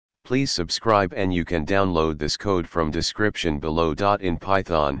Please subscribe, and you can download this code from description below. In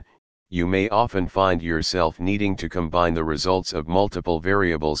Python, you may often find yourself needing to combine the results of multiple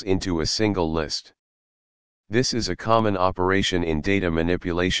variables into a single list. This is a common operation in data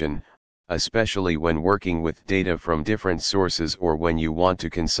manipulation, especially when working with data from different sources or when you want to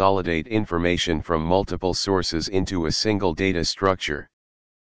consolidate information from multiple sources into a single data structure.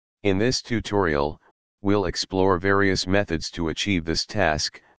 In this tutorial, we'll explore various methods to achieve this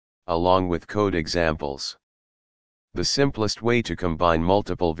task, along with code examples. The simplest way to combine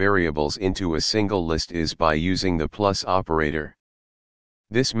multiple variables into a single list is by using the plus operator.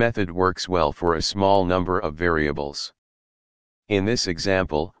 This method works well for a small number of variables. In this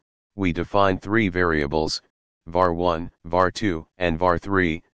example, we define three variables, var1, var2, and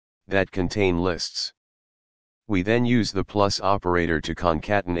var3, that contain lists. We then use the plus operator to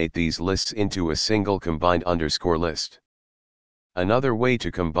concatenate these lists into a single combined underscore list. Another way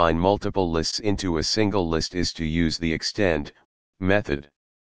to combine multiple lists into a single list is to use the extend method.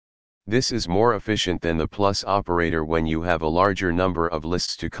 This is more efficient than the plus operator when you have a larger number of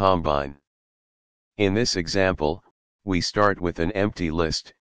lists to combine. In this example, we start with an empty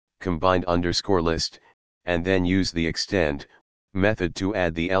list, combined underscore list, and then use the extend method to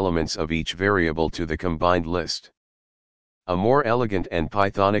add the elements of each variable to the combined list. A more elegant and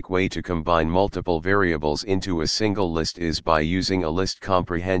Pythonic way to combine multiple variables into a single list is by using a list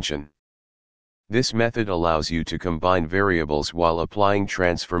comprehension. This method allows you to combine variables while applying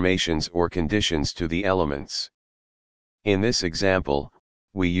transformations or conditions to the elements. In this example,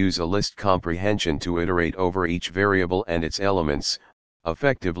 we use a list comprehension to iterate over each variable and its elements,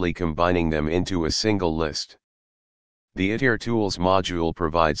 effectively combining them into a single list. The iter_tools module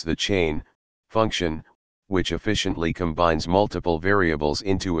provides the chain function, which efficiently combines multiple variables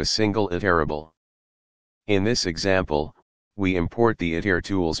into a single iterable. In this example, we import the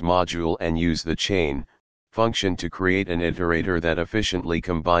iter_tools module and use the chain function to create an iterator that efficiently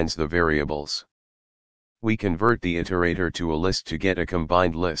combines the variables. We convert the iterator to a list to get a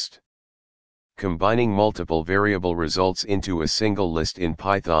combined list. Combining multiple variable results into a single list in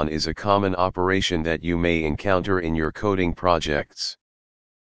Python is a common operation that you may encounter in your coding projects.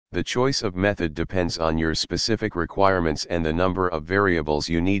 The choice of method depends on your specific requirements and the number of variables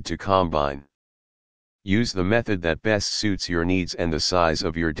you need to combine. Use the method that best suits your needs and the size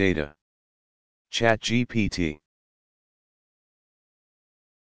of your data. ChatGPT.